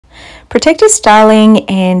Protective styling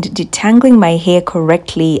and detangling my hair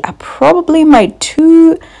correctly are probably my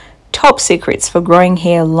two top secrets for growing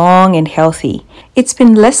hair long and healthy. It's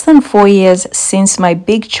been less than 4 years since my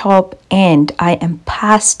big chop and I am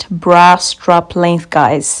past bra strap length,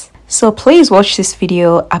 guys. So please watch this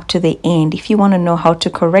video up to the end if you want to know how to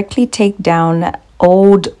correctly take down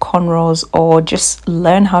old cornrows or just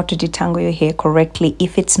learn how to detangle your hair correctly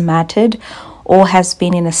if it's matted or has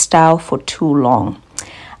been in a style for too long.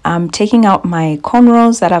 I'm taking out my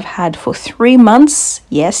cornrows that I've had for 3 months.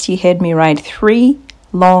 Yes, you heard me right, 3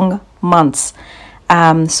 long months.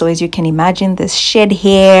 So as you can imagine, there's shed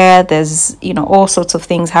hair, there's all sorts of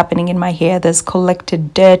things happening in my hair, there's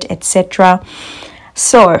collected dirt, etc.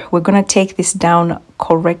 So we're going to take this down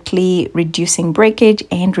correctly, reducing breakage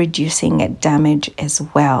and reducing damage as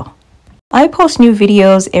well. I post new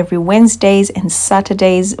videos every Wednesdays and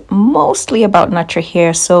Saturdays, mostly about natural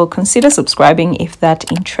hair, so consider subscribing if that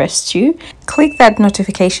interests you. Click that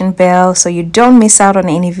notification bell so you don't miss out on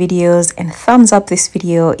any videos, and thumbs up this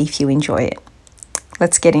video if you enjoy it.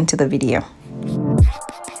 Let's get into the video.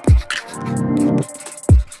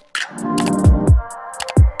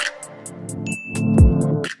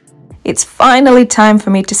 It's finally time for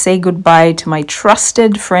me to say goodbye to my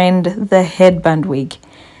trusted friend, the headband wig.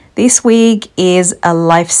 This wig is a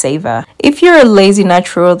lifesaver. If you're a lazy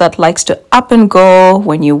natural that likes to up and go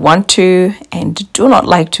when you want to and do not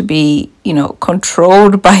like to be,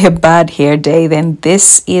 controlled by a bad hair day, then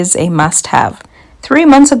this is a must-have. 3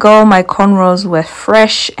 months ago, my cornrows were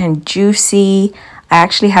fresh and juicy. I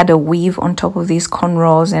actually had a weave on top of these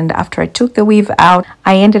cornrows, and after I took the weave out,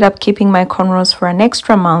 I ended up keeping my cornrows for an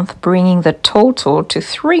extra month, bringing the total to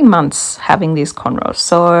 3 months having these cornrows.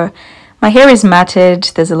 So my hair is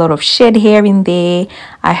matted, there's a lot of shed hair in there.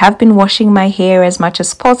 I have been washing my hair as much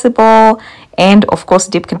as possible and of course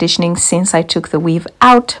deep conditioning since I took the weave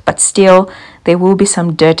out, but still there will be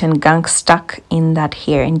some dirt and gunk stuck in that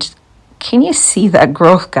hair. And can you see that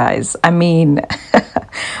growth, guys? I mean,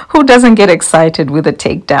 who doesn't get excited with a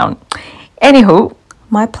takedown? Anywho,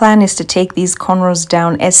 my plan is to take these cornrows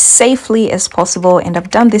down as safely as possible, and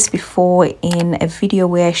I've done this before in a video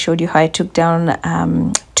where I showed you how I took down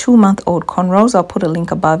 2-month-old cornrows. I'll put a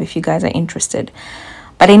link above if you guys are interested.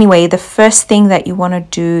 But anyway, the first thing that you want to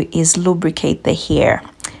do is lubricate the hair.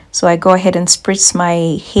 So I go ahead and spritz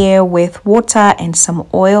my hair with water and some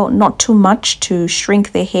oil, not too much to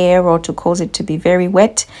shrink the hair or to cause it to be very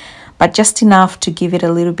wet, but just enough to give it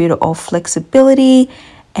a little bit of flexibility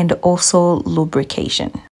and also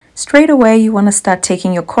lubrication. Straight away, you want to start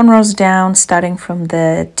taking your cornrows down, starting from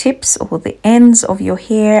the tips or the ends of your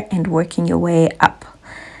hair and working your way up.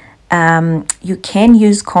 You can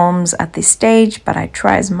use combs at this stage, but I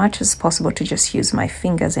try as much as possible to just use my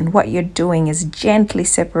fingers. And what you're doing is gently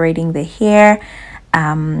separating the hair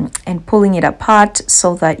and pulling it apart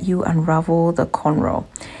so that you unravel the cornrow.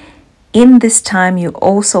 In this time, you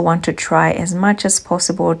also want to try as much as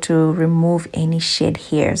possible to remove any shed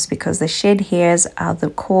hairs, because the shed hairs are the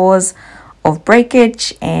cause of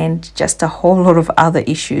breakage and just a whole lot of other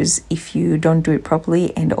issues if you don't do it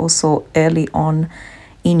properly and also early on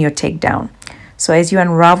in your takedown. So as you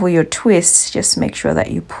unravel your twists, just make sure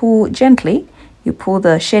that you pull gently, you pull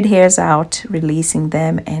the shed hairs out, releasing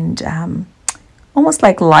them and almost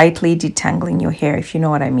like lightly detangling your hair, if you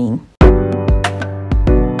know what I mean.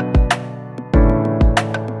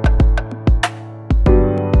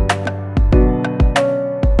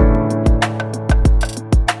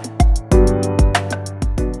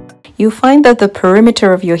 You find that the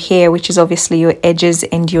perimeter of your hair, which is obviously your edges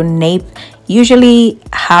and your nape, usually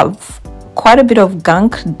have quite a bit of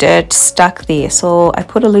gunk, dirt stuck there. So I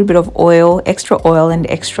put a little bit of oil, extra oil and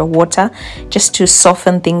extra water just to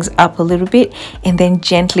soften things up a little bit, and then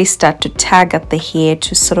gently start to tag at the hair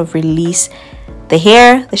to sort of release the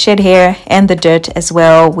hair, the shed hair and the dirt as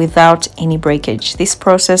well without any breakage. This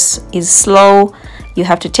process is slow. You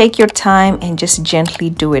have to take your time and just gently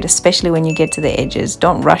do it, especially when you get to the edges.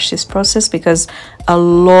 Don't rush this process because a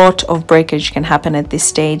lot of breakage can happen at this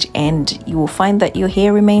stage and you will find that your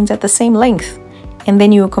hair remains at the same length. And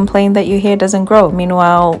then you will complain that your hair doesn't grow.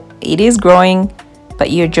 Meanwhile, it is growing,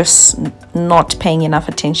 but you're just not paying enough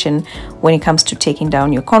attention when it comes to taking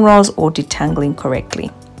down your cornrows or detangling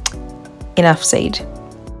correctly. Enough said.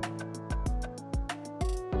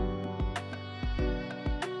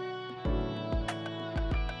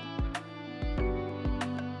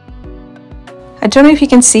 I don't know if you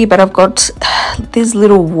can see, but I've got these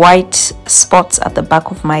little white spots at the back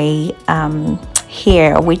of my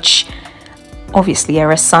hair, which obviously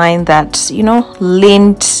are a sign that,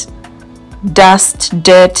 lint dust,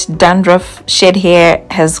 dirt, dandruff, shed hair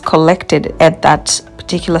has collected at that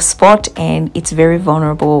particular spot, and it's very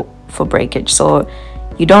vulnerable for breakage. So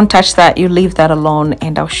you don't touch that, you leave that alone,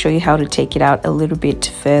 and I'll show you how to take it out a little bit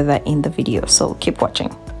further in the video, so keep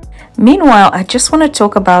watching. Meanwhile, I just want to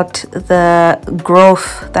talk about the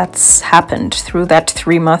growth that's happened through that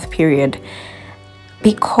 3-month period.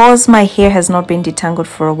 Because my hair has not been detangled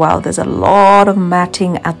for a while, there's a lot of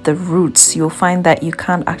matting at the roots. You'll find that you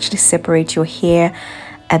can't actually separate your hair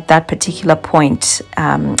at that particular point.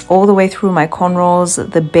 All the way through my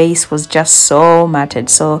cornrows, the base was just so matted.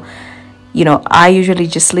 So, you know, I usually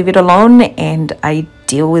just leave it alone and I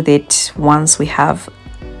deal with it once we have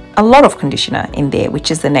a lot of conditioner in there, which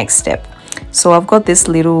is the next step. So I've got these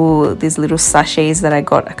little sachets that I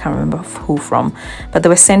got, I can't remember who from, but they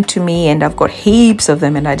were sent to me, and I've got heaps of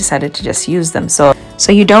them, and I decided to just use them. So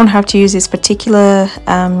you don't have to use this particular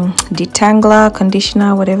detangler,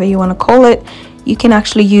 conditioner, whatever you want to call it. You can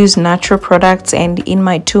actually use natural products, and in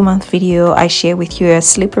my 2-month video I share with you a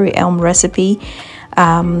slippery elm recipe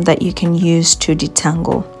that you can use to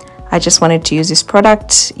detangle. I just wanted to use this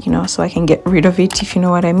product, you know, so I can get rid of it, if you know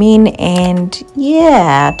what I mean. And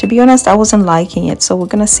yeah, to be honest, I wasn't liking it, so we're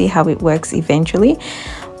gonna see how it works eventually.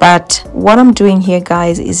 But what I'm doing here,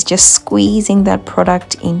 guys, is just squeezing that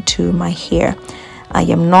product into my hair. I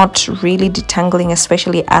am not really detangling,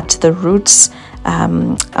 especially at the roots.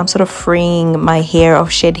 I'm sort of freeing my hair of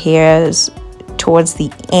shed hairs towards the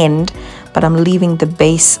end, but I'm leaving the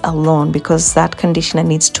base alone because that conditioner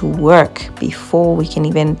needs to work before we can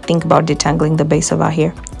even think about detangling the base of our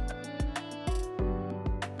hair.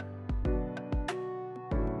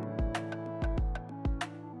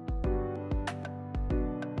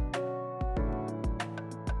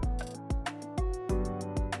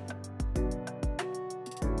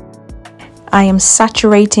 I am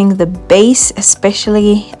saturating the base,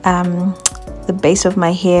 especially the base of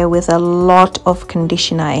my hair, with a lot of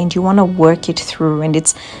conditioner, and you want to work it through. And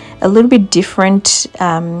it's a little bit different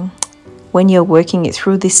when you're working it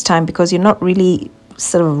through this time, because you're not really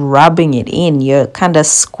sort of rubbing it in, you're kind of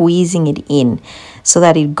squeezing it in so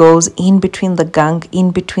that it goes in between the gunk,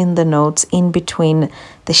 in between the nodes, in between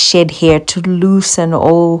the shed hair, to loosen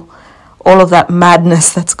all of that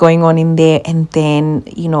madness that's going on in there, and then,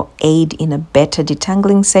 you know, aid in a better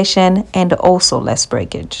detangling session and also less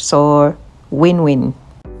breakage. So win-win.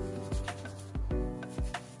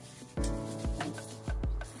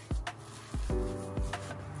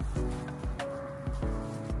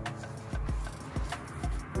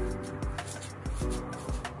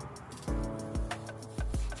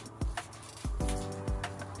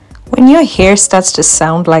 When your hair starts to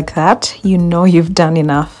sound like that, you know you've done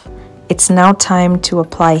enough. It's now time to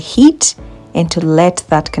apply heat and to let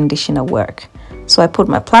that conditioner work. So I put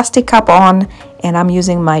my plastic cap on, and I'm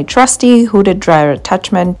using my trusty hooded dryer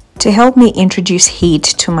attachment to help me introduce heat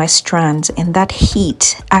to my strands, and that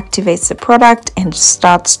heat activates the product and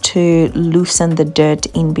starts to loosen the dirt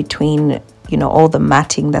in between, you know, all the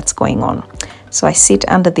matting that's going on. So I sit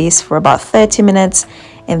under this for about 30 minutes,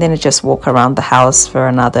 and then I just walk around the house for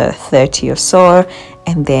another 30 or so,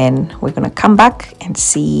 and then we're gonna come back and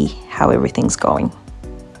see how everything's going.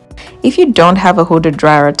 If you don't have a hooded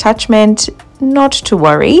dryer attachment, not to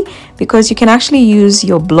worry, because you can actually use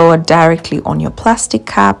your blower directly on your plastic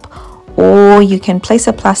cap, or you can place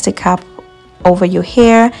a plastic cap over your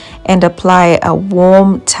hair and apply a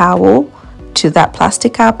warm towel to that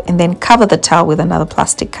plastic cap, and then cover the towel with another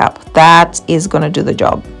plastic cap. That is gonna do the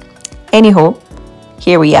job. Anyhow,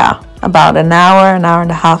 here we are, about an hour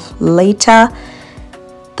and a half later.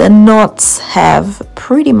 The knots have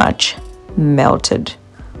pretty much melted.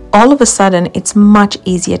 All of a sudden, it's much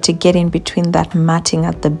easier to get in between that matting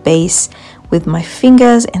at the base with my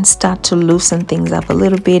fingers and start to loosen things up a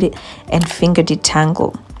little bit and finger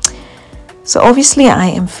detangle. So obviously I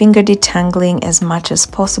am finger detangling as much as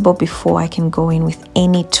possible before I can go in with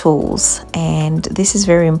any tools. And this is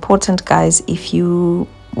very important, guys, if you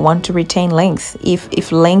want to retain length.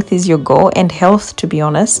 If length is your goal, and health, to be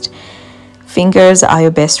honest, fingers are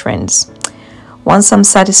your best friends. Once I'm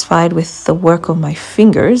satisfied with the work of my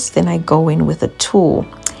fingers, then I go in with a tool.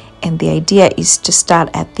 And the idea is to start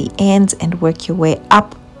at the ends and work your way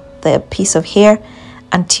up the piece of hair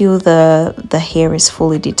until the hair is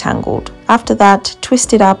fully detangled. After that,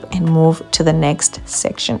 twist it up and move to the next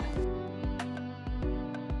section.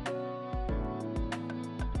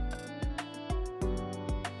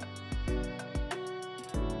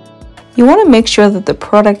 You want to make sure that the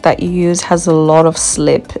product that you use has a lot of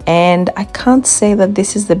slip, and I can't say that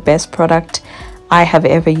this is the best product I have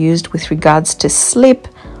ever used with regards to slip,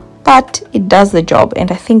 but it does the job,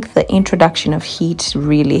 and I think the introduction of heat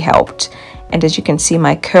really helped. And as you can see,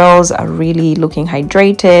 my curls are really looking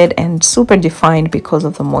hydrated and super defined because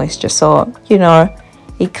of the moisture. So, you know,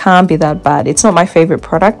 it can't be that bad. It's not my favorite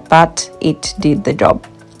product, but it did the job.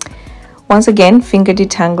 Once again, finger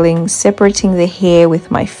detangling, separating the hair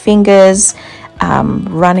with my fingers,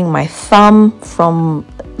 running my thumb from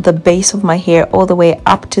the base of my hair all the way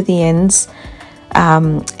up to the ends,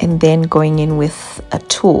 and then going in with a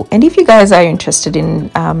tool. And if you guys are interested in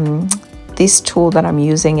this tool that I'm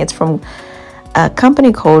using, it's from a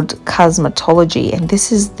company called Cosmetology, and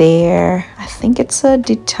this is their, I think it's a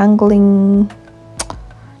detangling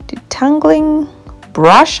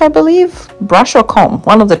brush, I believe, brush or comb,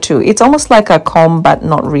 one of the two. It's almost like a comb, but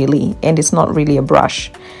not really, and it's not really a brush.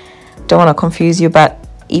 Don't want to confuse you, but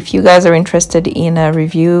if you guys are interested in a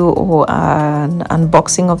review or an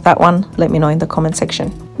unboxing of that one, let me know in the comment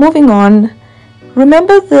section. Moving on,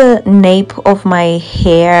 remember the nape of my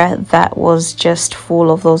hair that was just full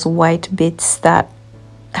of those white bits that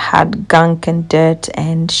had gunk and dirt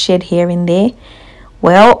and shed hair in there?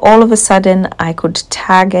 Well, all of a sudden I could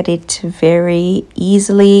tag at it very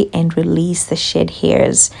easily and release the shed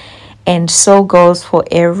hairs. And so goes for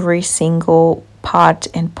every single part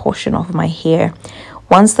and portion of my hair.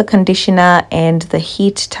 Once the conditioner and the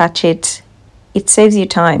heat touch it, it saves you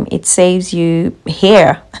time, it saves you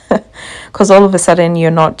hair, because all of a sudden you're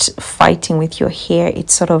not fighting with your hair. It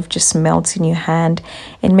sort of just melts in your hand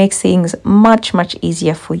and makes things much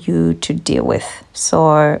easier for you to deal with.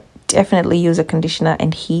 So definitely use a conditioner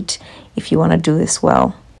and heat if you want to do this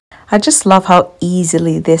well. I just love how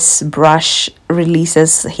easily this brush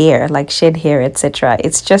releases hair, like shed hair, etc.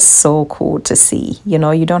 It's just so cool to see. You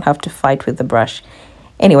know, you don't have to fight with the brush.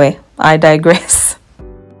 Anyway, I digress.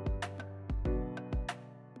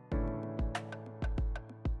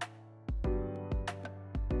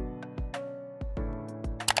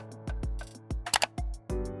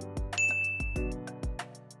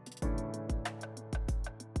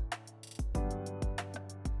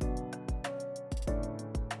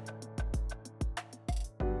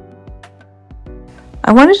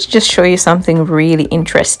 I wanted to just show you something really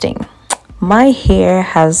interesting. My hair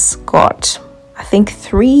has got, I think,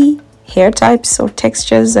 3 hair types or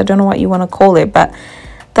textures. I don't know what you want to call it, but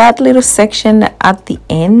that little section at the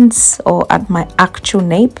ends or at my actual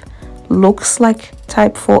nape looks like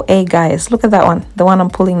type 4A, guys. Look at that one, the one I'm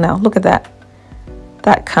pulling now. Look at that.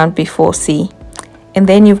 That can't be 4C. And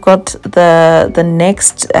then you've got the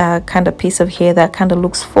next kind of piece of hair that kind of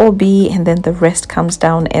looks 4B, and then the rest comes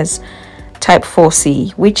down as type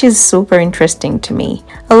 4C, which is super interesting to me.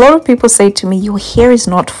 A lot of people say to me, your hair is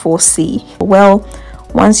not 4C. Well,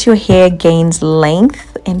 once your hair gains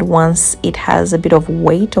length and once it has a bit of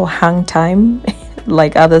weight or hang time,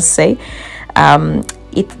 like others say,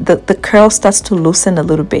 the curl starts to loosen a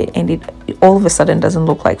little bit, and it all of a sudden doesn't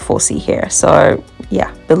look like 4C hair. So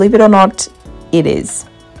yeah, believe it or not, it is.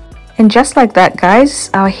 And just like that, guys,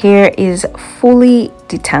 our hair is fully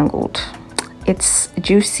detangled. It's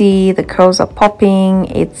juicy, the curls are popping,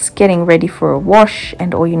 it's getting ready for a wash,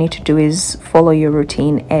 and all you need to do is follow your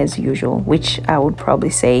routine as usual, which I would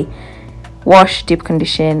probably say wash, deep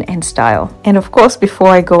condition, and style. And of course, before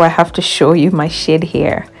I go, I have to show you my shed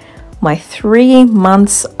hair. My 3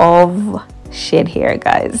 months of shed hair,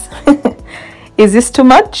 guys. Is this too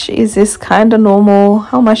much? Is this kind of normal?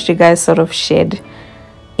 How much do you guys sort of shed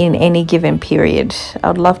in any given period?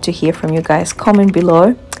 I'd love to hear from you guys. Comment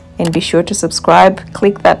below. And be sure to subscribe,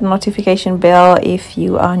 click that notification bell if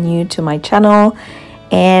you are new to my channel,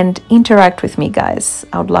 and interact with me, guys.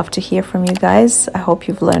 I would love to hear from you guys. I hope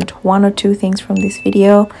you've learned 1 or 2 things from this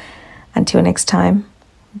video. Until next time,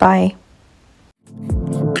 bye.